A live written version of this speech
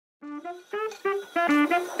Hello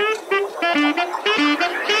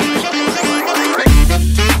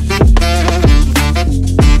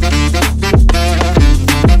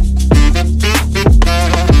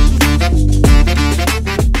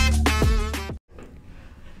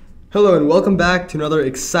and welcome back to another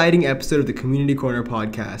exciting episode of the Community Corner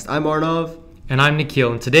podcast. I'm Arnav. And I'm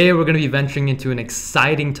Nikhil, and today we're going to be venturing into an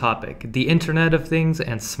exciting topic, the Internet of Things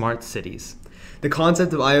and smart cities. The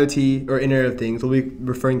concept of IoT, or Internet of Things, we'll be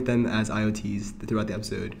referring to them as IoTs throughout the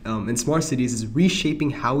episode. And smart cities is reshaping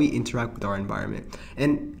how we interact with our environment.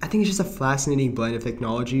 And I think it's just a fascinating blend of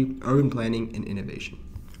technology, urban planning, and innovation.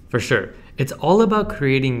 For sure. It's all about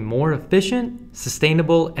creating more efficient,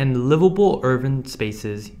 sustainable, and livable urban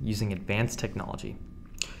spaces using advanced technology.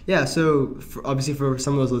 Yeah, so obviously for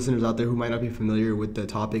some of those listeners out there who might not be familiar with the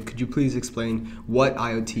topic, could you please explain what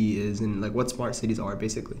IoT is and what smart cities are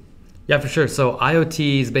basically? Yeah, for sure. So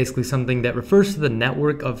IoT is basically something that refers to the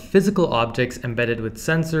network of physical objects embedded with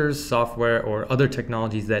sensors, software, or other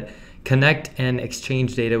technologies that connect and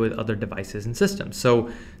exchange data with other devices and systems. So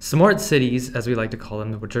smart cities, as we like to call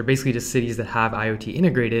them, which are basically just cities that have IoT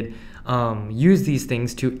integrated, use these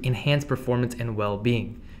things to enhance performance and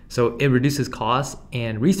well-being. So it reduces costs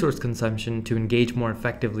and resource consumption to engage more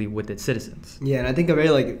effectively with its citizens. Yeah, and I think a very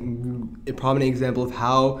a prominent example of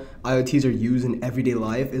how IoTs are used in everyday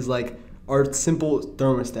life is our simple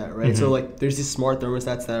thermostat, right? So there's these smart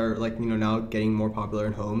thermostats that are now getting more popular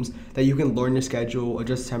in homes that you can learn your schedule,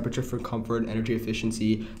 adjust temperature for comfort, energy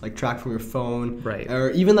efficiency, track from your phone, right?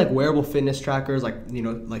 Or even wearable fitness trackers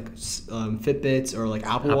Fitbits or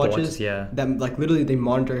Apple Watches, yeah. That literally they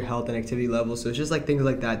monitor your health and activity levels. So it's just things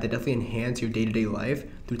like that definitely enhance your day-to-day life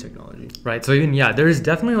through technology. Right. So even there's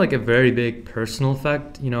definitely a very big personal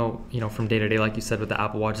effect, from day to day, like you said, with the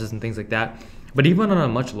Apple Watches and things like that. But even on a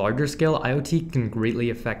much larger scale, IoT can greatly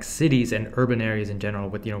affect cities and urban areas in general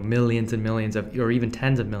with, millions and millions or even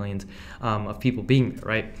tens of millions of people being there,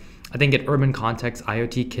 right? I think in urban context,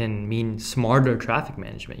 IoT can mean smarter traffic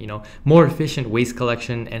management, more efficient waste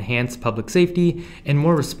collection, enhanced public safety, and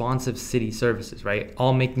more responsive city services, right?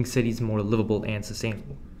 All making cities more livable and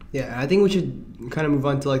sustainable. Yeah, I think we should kind of move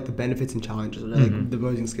on to the benefits and challenges, right? The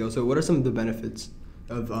emerging scale. So what are some of the benefits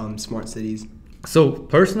of smart cities? So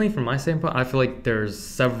personally, from my standpoint, I feel like there's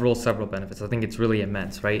several benefits. I think it's really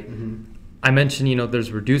immense, right? I mentioned,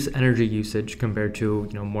 there's reduced energy usage compared to,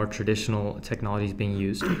 more traditional technologies being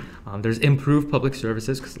used. There's improved public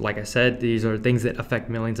services because, like I said, these are things that affect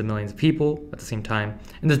millions and millions of people at the same time.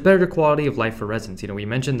 And there's better quality of life for residents. We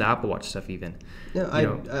mentioned the Apple Watch stuff even. Yeah,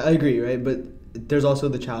 I agree, right? But there's also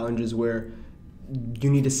the challenges where you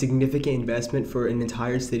need a significant investment for an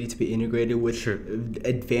entire city to be integrated with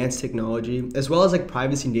advanced technology, as well as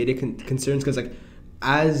privacy and data concerns. Because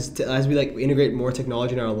as we integrate more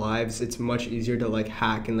technology in our lives, it's much easier to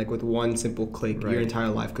hack, and with one simple click, your entire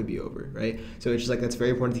life could be over, right? So it's just that's very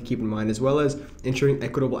important to keep in mind, as well as ensuring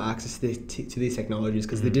equitable access to these technologies,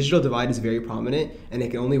 because the digital divide is very prominent, and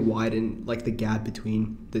it can only widen the gap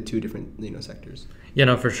between the two different sectors. Yeah,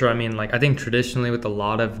 no, for sure. I mean, I think traditionally with a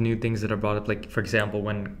lot of new things that are brought up, for example,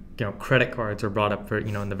 when, credit cards are brought up for,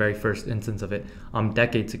 in the very first instance of it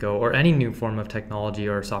decades ago, or any new form of technology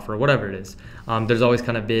or software, whatever it is, there's always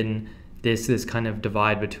kind of been this kind of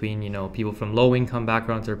divide between, people from low income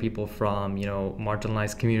backgrounds or people from,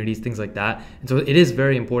 marginalized communities, things like that. And so it is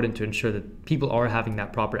very important to ensure that people are having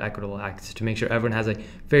that proper equitable access to make sure everyone has a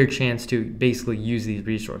fair chance to basically use these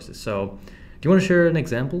resources. So do you want to share an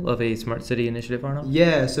example of a smart city initiative, Arnav?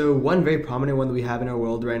 Yeah, so one very prominent one that we have in our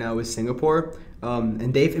world right now is Singapore.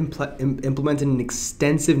 And they've implemented an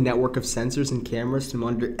extensive network of sensors and cameras to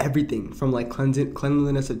monitor everything from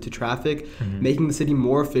cleanliness to traffic, making the city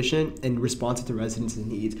more efficient and responsive to residents'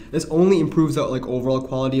 needs. This only improves the overall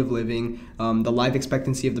quality of living, the life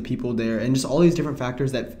expectancy of the people there, and just all these different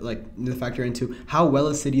factors that factor into how well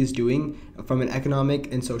a city is doing from an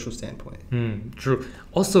economic and social standpoint. True.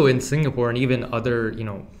 Also in Singapore and even other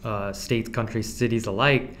states, countries, cities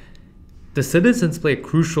alike, the citizens play a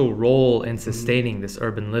crucial role in sustaining this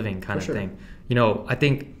urban living kind of thing. I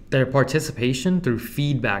think their participation through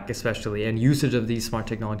feedback especially and usage of these smart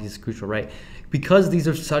technologies is crucial, right? Because these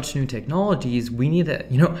are such new technologies, we need to,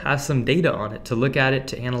 have some data on it to look at it,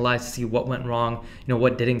 to analyze, to see what went wrong,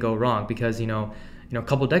 what didn't go wrong. Because, a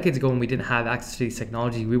couple decades ago when we didn't have access to these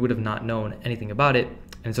technologies, we would have not known anything about it.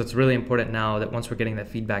 And so it's really important now that once we're getting that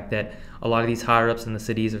feedback that a lot of these higher ups in the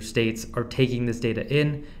cities or states are taking this data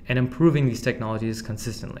in and improving these technologies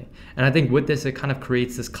consistently. And I think with this, it kind of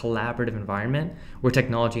creates this collaborative environment where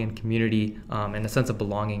technology and community and a sense of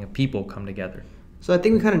belonging of people come together. So I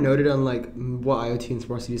think we kind of noted on like what IoT and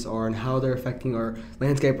smart cities are and how they're affecting our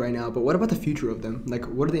landscape right now. But what about the future of them? Like,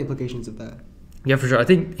 what are the implications of that? Yeah, for sure. I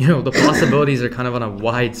think, the possibilities are kind of on a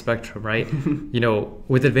wide spectrum, right?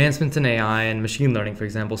 With advancements in AI and machine learning, for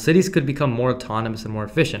example, cities could become more autonomous and more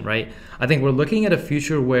efficient, right? I think we're looking at a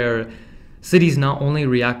future where cities not only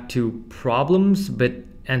react to problems, but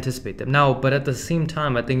anticipate them. Now, but at the same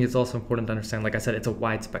time, I think it's also important to understand, like I said, it's a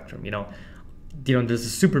wide spectrum, there's a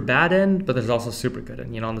super bad end, but there's also super good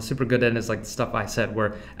end. On the super good end is like the stuff I said,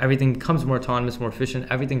 where everything becomes more autonomous, more efficient,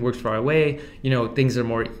 everything works for our way. Things are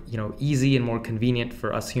more, easy and more convenient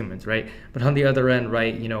for us humans, right? But on the other end,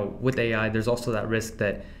 right, with AI, there's also that risk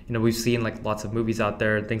that, we've seen like lots of movies out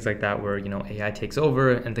there, things like that, where, AI takes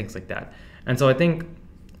over and things like that. And so I think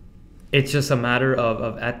it's just a matter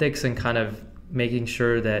of ethics and kind of making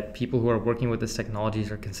sure that people who are working with these technologies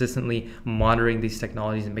are consistently monitoring these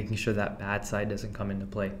technologies and making sure that bad side doesn't come into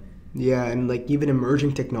play. Yeah, and like even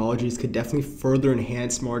emerging technologies could definitely further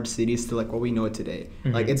enhance smart cities to like what we know today.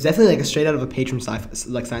 Mm-hmm. Like it's definitely like a straight out of a page from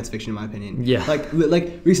science fiction, in my opinion. Yeah. Like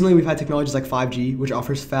recently we've had technologies like 5G, which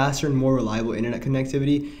offers faster and more reliable internet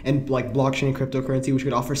connectivity, and like blockchain and cryptocurrency, which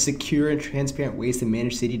could offer secure and transparent ways to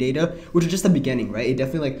manage city data, which is just the beginning, right? It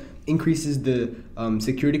definitely like increases the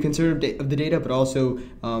security concern of the data, but also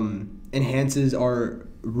enhances our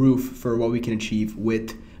roof for what we can achieve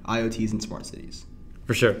with IoTs and smart cities.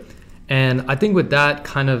 For sure. And I think with that,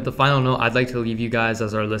 kind of the final note I'd like to leave you guys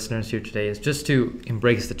as our listeners here today is just to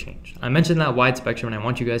embrace the change. I mentioned that wide spectrum, and I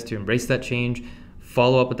want you guys to embrace that change,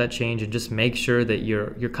 follow up with that change, and just make sure that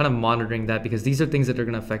you're kind of monitoring that, because these are things that are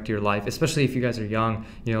going to affect your life, especially if you guys are young,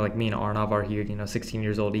 like me and Arnav are here, 16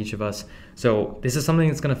 years old, each of us. So this is something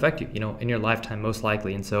that's going to affect you, in your lifetime, most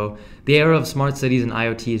likely. And so the era of smart cities and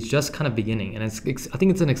IoT is just kind of beginning. And I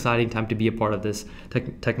think it's an exciting time to be a part of this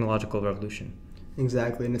technological revolution.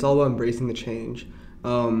 Exactly, and it's all about embracing the change.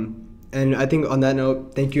 And I think on that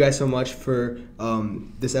note, thank you guys so much for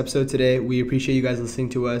this episode today. We appreciate you guys listening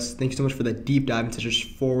to us. Thank you so much for that deep dive into such a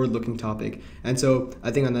forward-looking topic. And so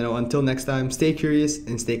I think on that note, until next time, stay curious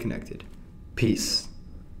and stay connected. Peace.